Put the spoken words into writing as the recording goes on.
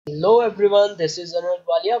Hello everyone, this is Anirudh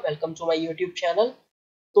Walia. Welcome to my YouTube channel.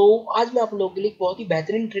 तो आज मैं आप लोगों के लिए एक बहुत ही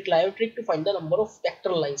बेहतरीन ट्रिक लाया हूं। Trick to find the number of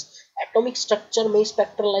spectral lines. Atomic structure में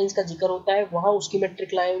स्पेक्ट्रल लाइंस का जिक्र होता है, वहां उसकी मैं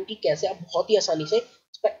ट्रिक लाया हूं कि कैसे आप बहुत ही आसानी से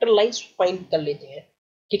स्पेक्ट्रल लाइंस फाइंड कर लेते हैं।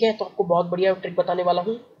 ठीक है, तो आपको बहुत बढ़िया ट्रिक बताने वाला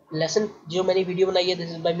हूँ। लेसन जो मैंने वीडियो बनाई है,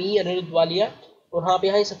 दिस इज बाय मी अनिरुद्ध वालिया। और हाँ, आप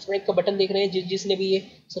यहाँ सब्सक्राइब का बटन देख रहे हैं। जिसने भी ये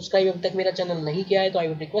सब्सक्राइब अभी तक मेरा चैनल नहीं किया है, तो I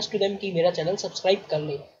would request to them कि मेरा चैनल सब्सक्राइब कर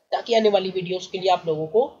ले, ताकि आने वाली वीडियोस के लिए आप लोगों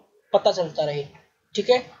को पता चलता रहे। ठीक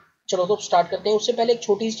है, चलो तो स्टार्ट करते हैं। उससे पहले एक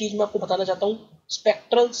छोटी सी चीज मैं आपको बताना चाहता हूँ।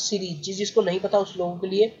 स्पेक्ट्रल सीरीज, जिसको नहीं पता उस लोगों के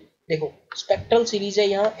लिए देखो, स्पेक्ट्रल सीरीज है।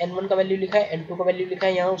 यहाँ n1 का वैल्यू लिखा है, n2 का वैल्यू लिखा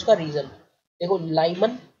है, यहाँ उसका रीजन देखो।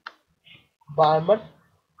 लाइमन, बार्मर,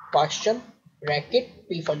 पास्चन, ब्रैकेट,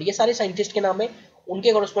 पीफंड, ये सारे साइंटिस्ट के नाम है।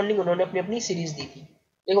 उनके कॉरस्पॉन्डिंग उन्होंने अपनी अपनी सीरीज दी थी।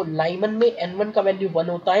 देखो, लाइमन में n1 का वैल्यू 1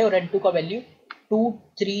 होता है और n2 का वैल्यू 2,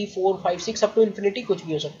 3, 4, 5, 6 अप टू इन्फिनिटी कुछ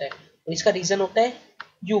भी हो सकता है। तो इसका रीजन होता है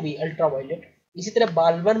यूवी, अल्ट्रावायलेट। इसी तरह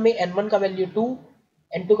बार्मर में n1 का वैल्यू 2,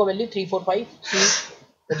 n2 का वैल्यू 3, 4, 5,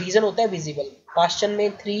 सी रीजन होता है विजिबल। पास्चन में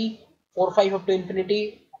 3, 4, 5 up to infinity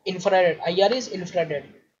infrared, IR is infrared.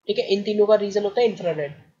 ठीक है, इन तीनों का रीजन होता है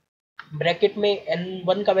इंफ्रारेड। ब्रैकेट में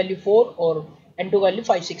n1 का वैल्यू 4 और n2 का वैल्यू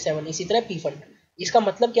 5, 6, 7। इसी तरह पी फंड। इसका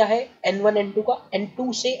मतलब क्या है, n1 n2 का,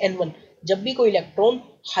 n2 से n1 जब भी कोई इलेक्ट्रॉन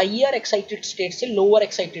हाइयर एक्साइटेड स्टेट से लोअर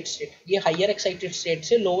एक्साइटेड स्टेट, ये हाइयर एक्साइटेड स्टेट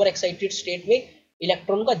से लोअर एक्साइटेड स्टेट में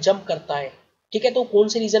इलेक्ट्रॉन का जंप करता है। ठीक है, तो कौन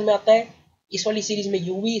से रीजन में आता है? इस वाली सीरीज में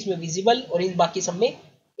यूवी, इसमें विजिबल और इन बाकी सब में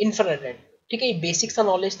इंफ्रारेड। ठीक है, ये बेसिक सा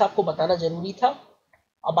नॉलेज था, आपको बताना जरूरी था।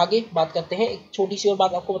 अब आगे बात करते हैं। एक छोटी सी और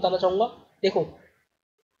बात आपको बताना चाहूंगा। देखो,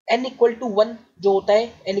 n इक्वल टू 1 जो होता है,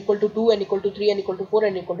 n equal to 2, n equal to 3, n equal to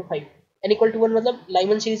 4, n equal to 5। n equal to 1 मतलब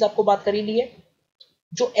लाइमन सीरीज आपको बात कर ही ली है।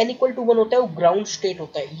 जो n इक्वल टू 1 होता है वो ग्राउंड स्टेट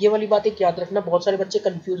होता है। ये वाली बात एक याद रखना, बहुत सारे बच्चे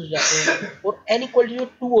कंफ्यूज हो जाते हैं। और n इक्वल टू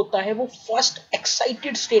 2 होता है वो फर्स्ट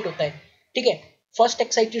एक्साइटेड स्टेट होता है। ठीक है, फर्स्ट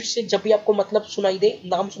एक्साइटेड स्टेट जब भी आपको मतलब सुनाई दे,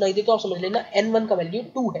 नाम सुनाई दे, तो आप समझ लेना n1 का वैल्यू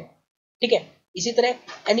 2 है। ठीक है, इसी तरह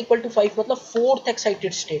n इक्वल टू 5 मतलब फोर्थ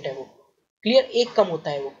एक्साइटेड स्टेट है वो। क्लियर, एक कम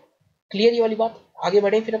होता है वो। क्लियर ये वाली बात। आगे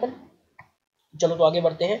बढ़े फिर अपन। चलो तो आगे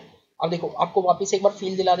बढ़ते हैं। अब देखो, आपको वापस एक बार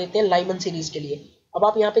फील दिला देते हैं लाइमन सीरीज के लिए। अब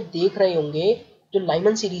आप यहाँ पे देख रहे होंगे, जो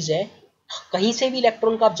लाइमन सीरीज है, कहीं से भी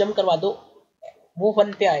इलेक्ट्रॉन का आप जंप करवा दो, वो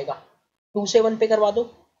 1 पे आएगा। 2 से 1 पे करवा दो,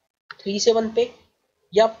 3 से 1 पे,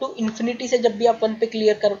 या अप टू इन्फिनिटी से जब भी आप 1 पे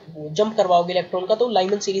क्लियर कर जंप करवाओगे इलेक्ट्रॉन का, तो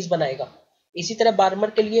लाइमन सीरीज बनाएगा। इसी तरह बार्मर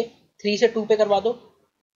के लिए 3 से 2 पे करवा दो,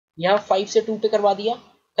 यहाँ 5 से 2 पे करवा दिया,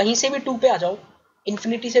 कहीं से भी 2 पे आ जाओ,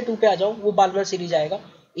 इन्फिनिटी से 2 पे आ जाओ, वो बार्मर सीरीज आएगा।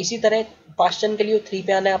 इसी तरह पास्चन के लिए 3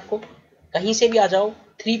 पे आना है आपको, कहीं से भी आ जाओ,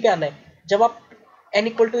 3 पे आना है। जब आप n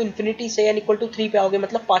इक्वल टू इन्फिनिटी से n इक्वल टू 3 पे आओगे,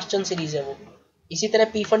 मतलब पास्चन सीरीज है वो। इसी तरह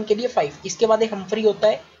पी फंड के लिए 5। इसके बाद एक हम्फ्री होता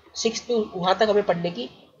है 6 पे, वहां तक हमें पढ़ने की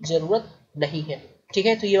जरूरत नहीं है। ठीक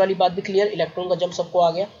है, तो ये वाली बात भी क्लियर, इलेक्ट्रॉन का जंप सबको आ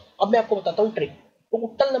गया। अब मैं आपको बताता हूँ ट्रिक। तो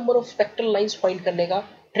total number of spectral lines find करने का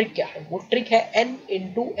ट्रिक क्या है? वो ट्रिक है n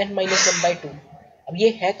इंटू n माइनस 1/2। अब ये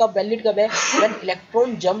है कब, वैलिड कब है? When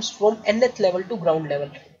electron jumps from nth level two ground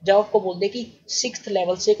level. जब आपको बोल दे कि 6th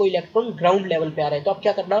लेवल से कोई इलेक्ट्रॉन ग्राउंड लेवल पे आ रहा है, तो आप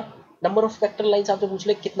क्या करना, नंबर ऑफ स्पेक्ट्रल लाइंस आपसे पूछ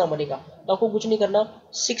ले कितना बनेगा, तो आपको कुछ नहीं करना।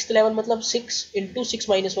 6th लेवल मतलब 6 इंटू 6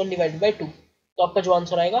 माइनस 1 डिवाइड बाई 2, तो आपका जो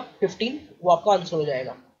आंसर आएगा 15, वो आपका आंसर हो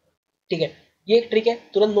जाएगा। ठीक है, ये एक ट्रिक है,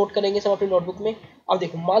 तुरंत नोट करेंगे सब अपनी नोटबुक में। अब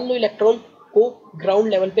देखो, मान लो इलेक्ट्रॉन को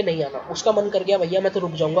ग्राउंड लेवल पे नहीं आना, उसका मन कर गया भैया मैं तो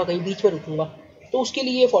रुक जाऊंगा, कहीं बीच में रुकूंगा, तो उसके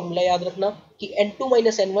लिए ये फॉर्मूला याद रखना कि n2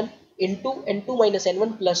 minus n1 into n2 minus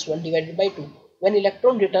n1 plus 1 divided by 2 when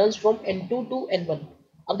electron returns from n2 to n1।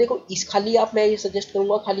 अब देखो, इस खाली आप, मैं ये सजेस्ट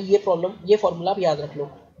करूंगा, खाली ये फॉर्मूला आप याद रख लो।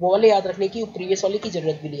 वो वाले याद रखने की, प्रीवियस वाले की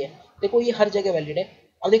जरूरत भी नहीं है। देखो, ये हर जगह वैलिड है।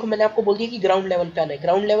 अब देखो, मैंने आपको बोल दिया कि ग्राउंड लेवल पे आना है।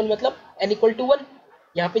 ग्राउंड लेवल मतलब n इक्वल टू 1।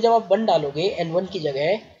 यहाँ पे जब आप 1 डालोगे n1 की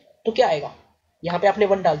जगह, तो क्या आएगा? यहाँ पे आपने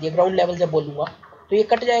 1 डाल दिया, ग्राउंड लेवल जब बोलूंगा तो ये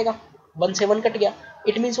कट जाएगा, 1 से 1 कट गया।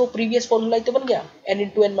 इट मीन्स वो प्रीवियस फॉर्मूला ही तो बन गया, n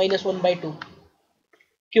इंटू n माइनस 1/2।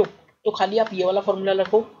 क्यों? तो खाली आप ये वाला फॉर्मूला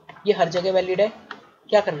रखो, ये हर जगह वैलिड है।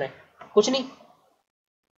 क्या करना है? कुछ नहीं,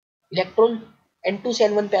 इलेक्ट्रॉन n2 से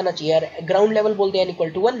n1 पे आना चाहिए यार। ग्राउंड लेवल बोलते हैं n इक्वल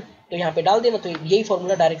टू 1, तो यहाँ पे डाल देना, तो यही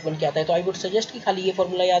फॉर्मूला डायरेक्ट बन के आता है। तो आई वुड सजेस्ट कि खाली ये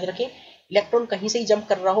फॉर्मूला याद रखें। इलेक्ट्रॉन कहीं से ही जंप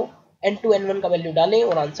कर रहा हो, n2 n1 का वैल्यू डालें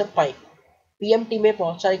और आंसर पाएं। पीएमटी में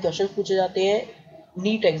बहुत सारे क्वेश्चन पूछे जाते हैं,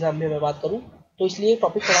 नीट एग्जाम में मैं बात करूं, तो इसलिए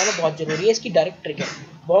टॉपिक पढ़ाना बहुत जरूरी है। इसकी डायरेक्ट ट्रिक है।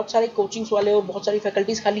 बहुत सारे कोचिंग्स वाले और बहुत सारी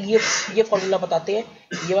फैकल्टीज खाली ये फॉर्मूला बताते हैं,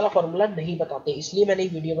 ये वाला फॉर्मूला नहीं बताते। इसलिए मैंने ये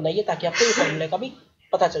वीडियो बनाई है, ताकि आपको ये फॉर्मूले का भी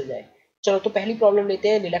पता चल जाए। चलो तो पहली प्रॉब्लम लेते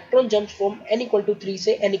हैं। Electron jumps from n equal to 3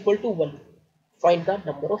 से n equal to 1, find the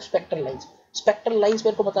number of spectral lines. Spectral lines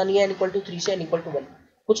मेरे को बतानी है n इक्वल टू 3 से n इक्वल टू 1।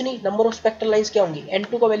 कुछ नहीं, नंबर ऑफ स्पेक्ट्रल लाइंस क्या होंगी,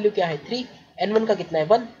 n2 का वैल्यू क्या है 3, n1 का कितना है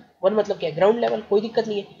 1, 1 मतलब क्या है, ग्राउंड लेवल, कोई दिक्कत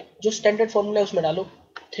नहीं है। जो स्टैंडर्ड फॉर्मूला है उसमें डालो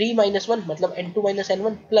 3 माइनस 1 मतलब n2 minus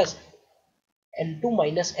n1 plus n2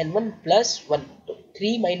 minus n1 plus 1, तो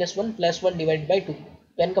 3 माइनस 1 प्लस 1 डिवाइड बाई 2,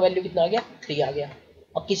 तो n का वैल्यू कितना आ गया, 3 आ गया।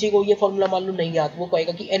 अब किसी को ये फॉर्मूला मालूम नहीं याद, वो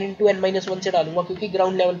कहेगा कि n इंटू एन माइनस 1 से डालूंगा क्योंकि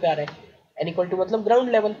ग्राउंड लेवल पे आ रहा है, n इक्वल टू मतलब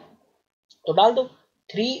ग्राउंड लेवल, तो डाल दो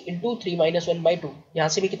 3 इंटू 3 माइनस 1 बाई 2, यहाँ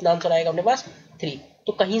से भी कितना आंसर आएगा अपने पास 3।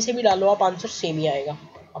 तो कहीं से भी डालो आप आंसर सेम ही आएगा।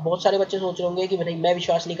 अब बहुत सारे बच्चे सोच रहे होंगे कि भाई मैं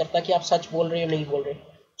विश्वास नहीं करता कि आप सच बोल रहे हो नहीं बोल रहे।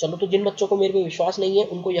 चलो तो जिन बच्चों को मेरे पे विश्वास नहीं है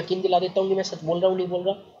उनको यकीन दिला देता हूँ कि मैं सच बोल रहा हूँ नहीं बोल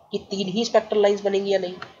रहा, कि 3 ही स्पेक्ट्रल लाइंस बनेंगी या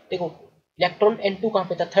नहीं। देखो इलेक्ट्रॉन n2 कहाँ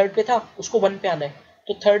पे था, थर्ड पे था, उसको 1 पे आना है,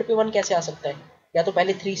 तो थर्ड पे 1 कैसे आ सकता है, या तो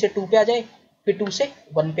पहले 3 से 2 पे आ जाए, फिर 2 से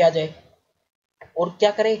 1 पे आ जाए, और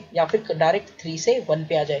क्या करें, या फिर डायरेक्ट 3 से 1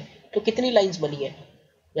 पे आ जाए। तो कितनी लाइंस बनी है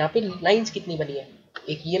यहाँ पे, लाइंस कितनी बनी है,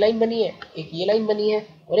 एक ये लाइन बनी है, एक ये लाइन बनी है,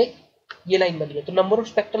 और एक ये लाइन बनी है, तो नंबर ऑफ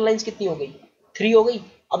स्पेक्ट्रल लाइंस कितनी हो गई, 3 हो गई।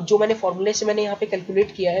 अब जो मैंने फॉर्मूले से मैंने यहाँ पे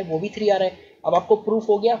कैलकुलेट किया है वो भी 3 आ रहा है। अब आपको प्रूफ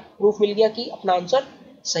हो गया, प्रूफ मिल गया कि अपना आंसर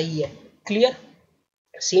सही है। क्लियर।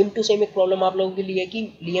 सेम टू सेम एक प्रॉब्लम आप लोगों के लिए कि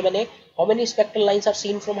लिए मैंने, how many spectral lines are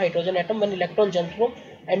seen from hydrogen atom when electron jump from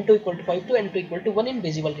n2 equal to 5 to n2 equal to 1 in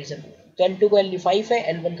visible region. तो n2 का वैल्यू 5 है,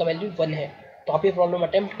 n1 का वैल्यू 1 है। तो आप ये प्रॉब्लम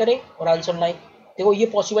अटेम्प्ट करें और आंसर लाएं। देखो ये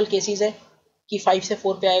पॉसिबल केसेस है कि 5 से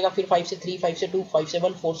 4 पे आएगा, फिर 5 से 3, 5 से 2, 5 से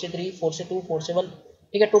 1, 4 से 3, 4 से 2, 4 से 1,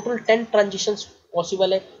 ठीक है। टोटल 10 ट्रांजिशन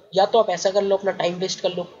पॉसिबल है। या तो आप ऐसा कर लो, अपना टाइम वेस्ट कर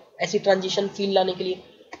लो ऐसी ट्रांजिशन फील लाने के लिए।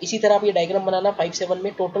 इसी तरह आप ये डायग्राम बनाना 5 से 1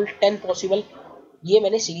 में, टोटल 10 पॉसिबल, ये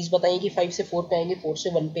मैंने सीरीज बताई कि 5 से 4 पे आएंगे, 4 से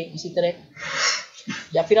 1 पे, इसी तरह।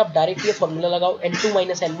 या फिर आप डायरेक्ट ये फॉर्मूला लगाओ n2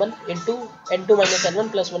 minus n1 into n2 minus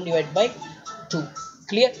n1 plus 1 divide by 2।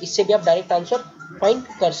 Clear. इससे भी आप डायरेक्ट आंसर फाइंड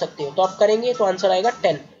कर सकते हो। तो आप करेंगे तो आंसर आएगा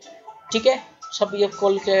 10। ठीक है, सब ये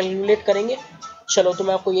कैलकुलेट करेंगे। चलो तो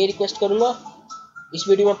मैं आपको ये रिक्वेस्ट करूंगा, इस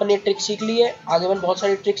वीडियो में अपन ने ट्रिक सीख ली है, आगे अपन बहुत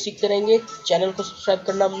सारी ट्रिक सीखते रहेंगे। चैनल को सब्सक्राइब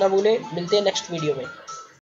करना ना भूले। मिलते हैं नेक्स्ट वीडियो में।